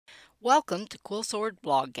Welcome to Quillsword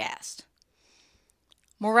Blogcast.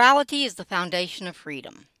 Morality is the foundation of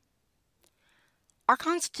freedom. Our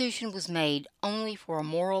Constitution was made only for a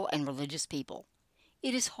moral and religious people.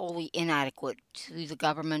 It is wholly inadequate to the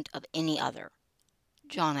government of any other.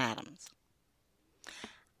 John Adams.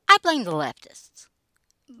 I blame the leftists,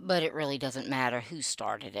 but it really doesn't matter who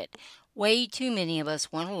started it. Way too many of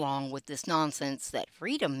us went along with this nonsense that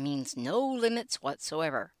freedom means no limits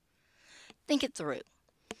whatsoever. Think it through.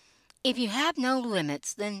 If you have no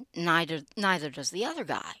limits, then neither does the other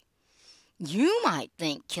guy. You might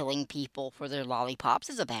think killing people for their lollipops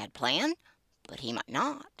is a bad plan, but he might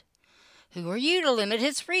not. Who are you to limit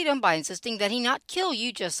his freedom by insisting that he not kill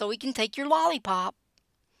you just so he can take your lollipop?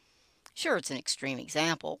 Sure, it's an extreme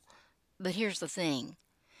example, but here's the thing.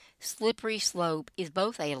 Slippery slope is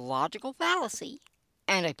both a logical fallacy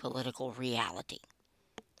and a political reality.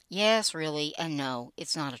 Yes, really, and no,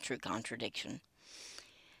 it's not a true contradiction.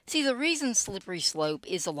 See, the reason slippery slope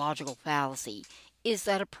is a logical fallacy is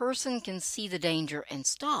that a person can see the danger and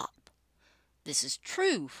stop. This is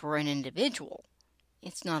true for an individual.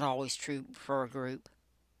 It's not always true for a group.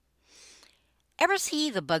 Ever see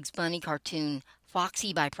the Bugs Bunny cartoon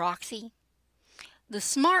Foxy by Proxy? The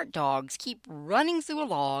smart dogs keep running through a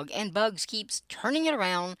log and Bugs keeps turning it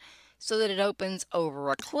around so that it opens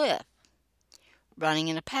over a cliff. Running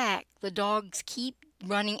in a pack, the dogs keep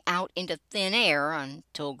running out into thin air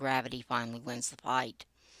until gravity finally wins the fight.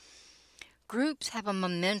 Groups have a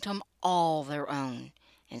momentum all their own,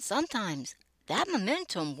 and sometimes that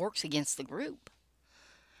momentum works against the group.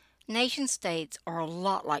 Nation-states are a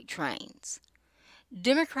lot like trains.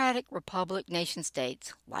 Democratic Republic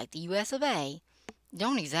nation-states, like the US of A,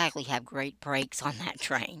 don't exactly have great brakes on that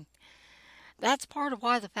train. That's part of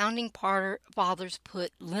why the founding fathers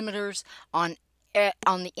put limiters on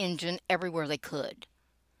the engine everywhere they could.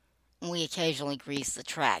 We occasionally grease the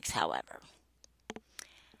tracks, however.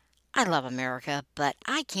 I love America, but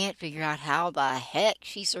I can't figure out how the heck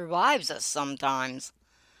she survives us sometimes.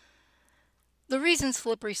 The reason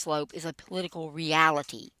slippery slope is a political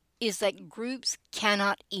reality is that groups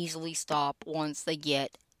cannot easily stop once they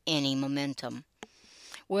get any momentum.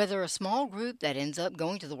 Whether a small group that ends up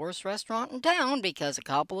going to the worst restaurant in town because a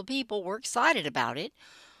couple of people were excited about it,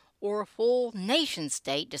 or a full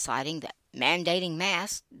nation-state deciding that mandating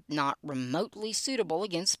masks not remotely suitable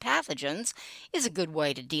against pathogens is a good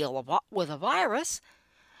way to deal with a virus,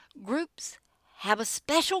 groups have a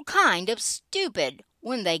special kind of stupid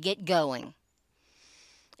when they get going.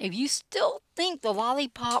 If you still think the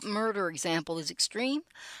lollipop murder example is extreme,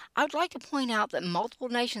 I would like to point out that multiple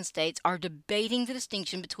nation-states are debating the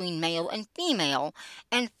distinction between male and female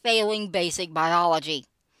and failing basic biology.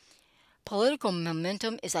 Political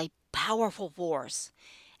momentum is a powerful force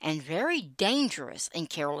and very dangerous in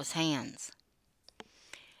careless hands.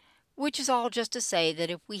 Which is all just to say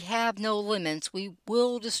that if we have no limits, we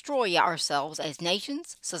will destroy ourselves as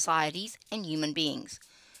nations, societies, and human beings.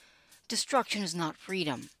 Destruction is not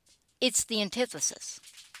freedom. It's the antithesis.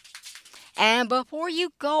 And before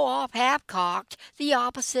you go off half-cocked, the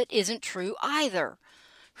opposite isn't true either.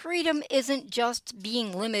 Freedom isn't just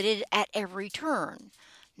being limited at every turn,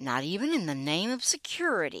 not even in the name of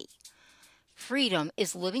security. Freedom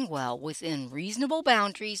is living well within reasonable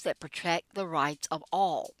boundaries that protect the rights of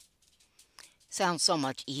all. Sounds so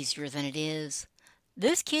much easier than it is.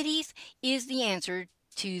 This, kiddies, is the answer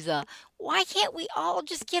to the "why can't we all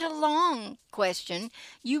just get along" question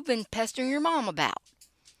you've been pestering your mom about.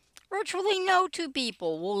 Virtually no two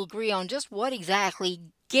people will agree on just what exactly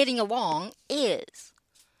getting along is.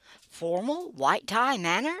 Formal white tie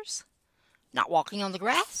manners? Not walking on the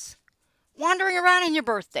grass? Wandering around in your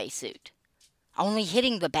birthday suit? Only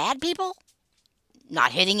hitting the bad people?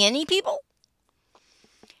 Not hitting any people?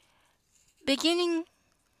 Beginning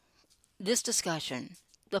this discussion,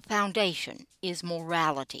 the foundation is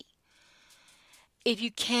morality. If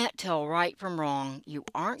you can't tell right from wrong, you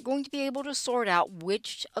aren't going to be able to sort out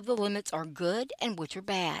which of the limits are good and which are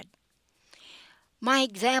bad. My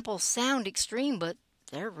examples sound extreme, but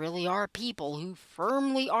there really are people who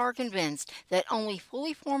firmly are convinced that only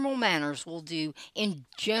fully formal manners will do in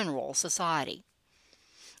general society.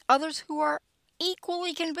 Others who are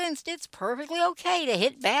equally convinced it's perfectly okay to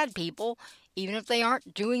hit bad people, even if they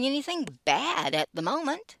aren't doing anything bad at the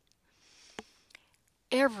moment.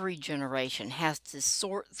 Every generation has to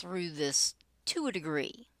sort through this to a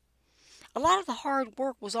degree. A lot of the hard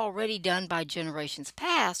work was already done by generations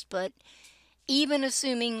past, but even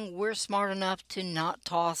assuming we're smart enough to not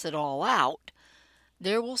toss it all out,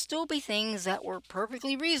 there will still be things that were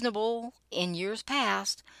perfectly reasonable in years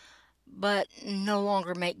past, but no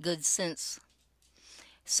longer make good sense.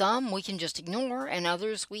 Some we can just ignore, and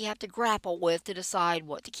others we have to grapple with to decide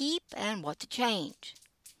what to keep and what to change,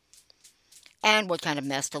 and what kind of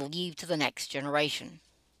mess to leave to the next generation.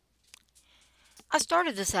 I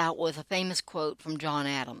started this out with a famous quote from John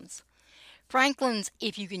Adams. Franklin's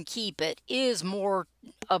 "if you can keep it" is more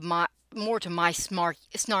to my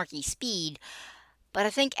snarky speed, but I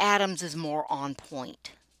think Adams is more on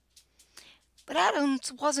point. But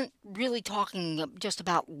Adams wasn't really talking just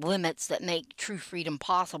about limits that make true freedom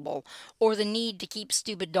possible, or the need to keep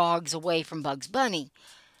stupid dogs away from Bugs Bunny.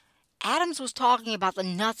 Adams was talking about the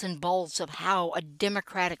nuts and bolts of how a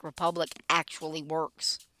democratic republic actually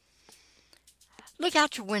works. Look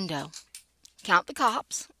out your window. Count the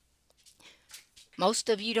cops. Most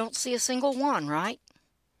of you don't see a single one, right?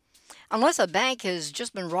 Unless a bank has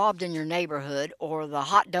just been robbed in your neighborhood or the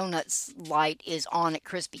hot donuts light is on at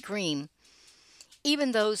Krispy Kreme.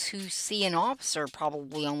 Even those who see an officer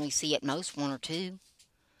probably only see at most one or two.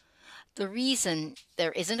 The reason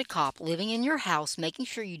there isn't a cop living in your house making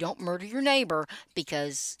sure you don't murder your neighbor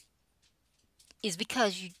is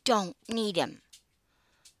because you don't need him.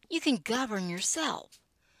 You can govern yourself.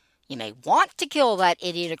 You may want to kill that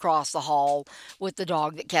idiot across the hall with the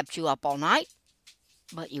dog that kept you up all night,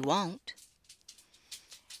 but you won't.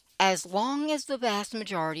 As long as the vast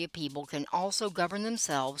majority of people can also govern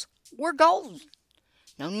themselves, we're golden.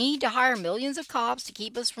 No need to hire millions of cops to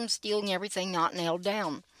keep us from stealing everything not nailed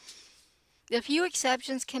down. The few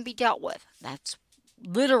exceptions can be dealt with. That's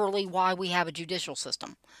literally why we have a judicial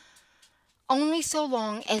system. Only so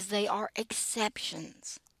long as they are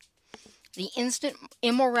exceptions. The instant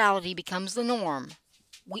immorality becomes the norm,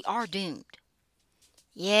 we are doomed.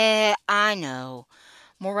 Yeah, I know.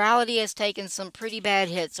 Morality has taken some pretty bad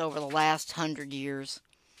hits over the last 100 years.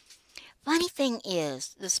 Funny thing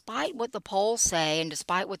is, despite what the polls say and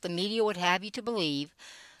despite what the media would have you to believe,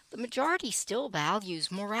 the majority still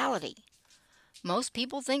values morality. Most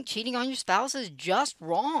people think cheating on your spouse is just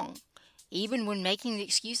wrong, even when making the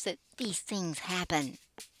excuse that these things happen.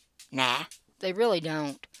 Nah, they really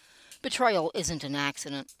don't. Betrayal isn't an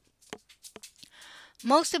accident.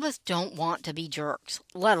 Most of us don't want to be jerks,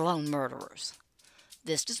 let alone murderers.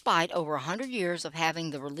 This despite over 100 years of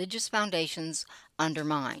having the religious foundations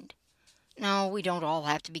undermined. No, we don't all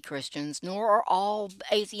have to be Christians, nor are all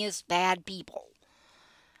atheists bad people.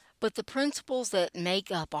 But the principles that make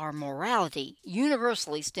up our morality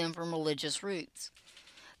universally stem from religious roots.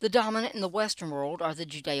 The dominant in the Western world are the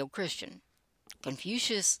Judeo-Christian.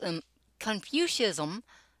 Confucianism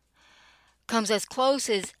comes as close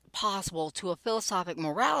as possible to a philosophic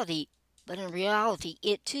morality, but in reality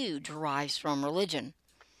it too derives from religion.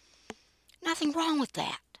 Nothing wrong with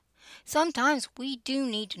that. Sometimes we do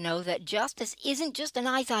need to know that justice isn't just a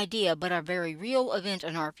nice idea, but a very real event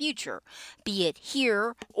in our future, be it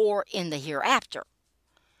here or in the hereafter.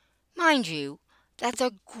 Mind you, that's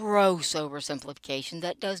a gross oversimplification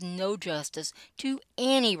that does no justice to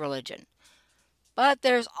any religion. But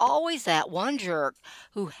there's always that one jerk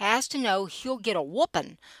who has to know he'll get a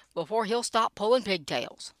whooping before he'll stop pulling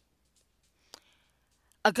pigtails.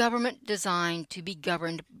 A government designed to be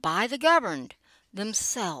governed by the governed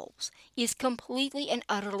themselves is completely and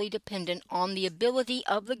utterly dependent on the ability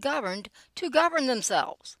of the governed to govern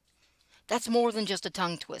themselves. That's more than just a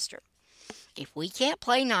tongue twister. If we can't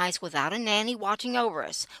play nice without a nanny watching over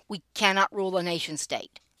us, we cannot rule a nation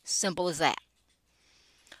state. Simple as that.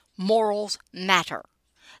 Morals matter.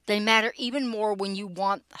 They matter even more when you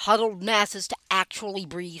want huddled masses to actually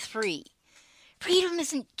breathe free. Freedom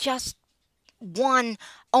isn't just won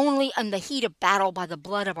only in the heat of battle by the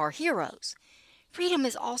blood of our heroes. Freedom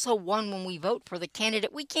is also won when we vote for the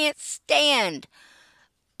candidate we can't stand,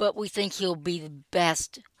 but we think he'll be the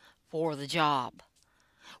best for the job.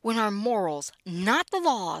 When our morals, not the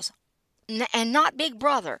laws, and not Big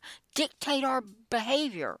Brother, dictate our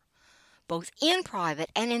behavior, both in private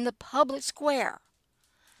and in the public square,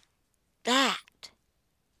 that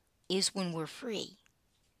is when we're free.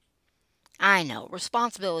 I know,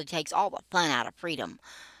 responsibility takes all the fun out of freedom,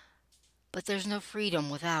 but there's no freedom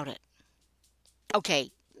without it.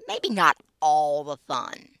 Okay, maybe not all the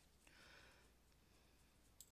fun.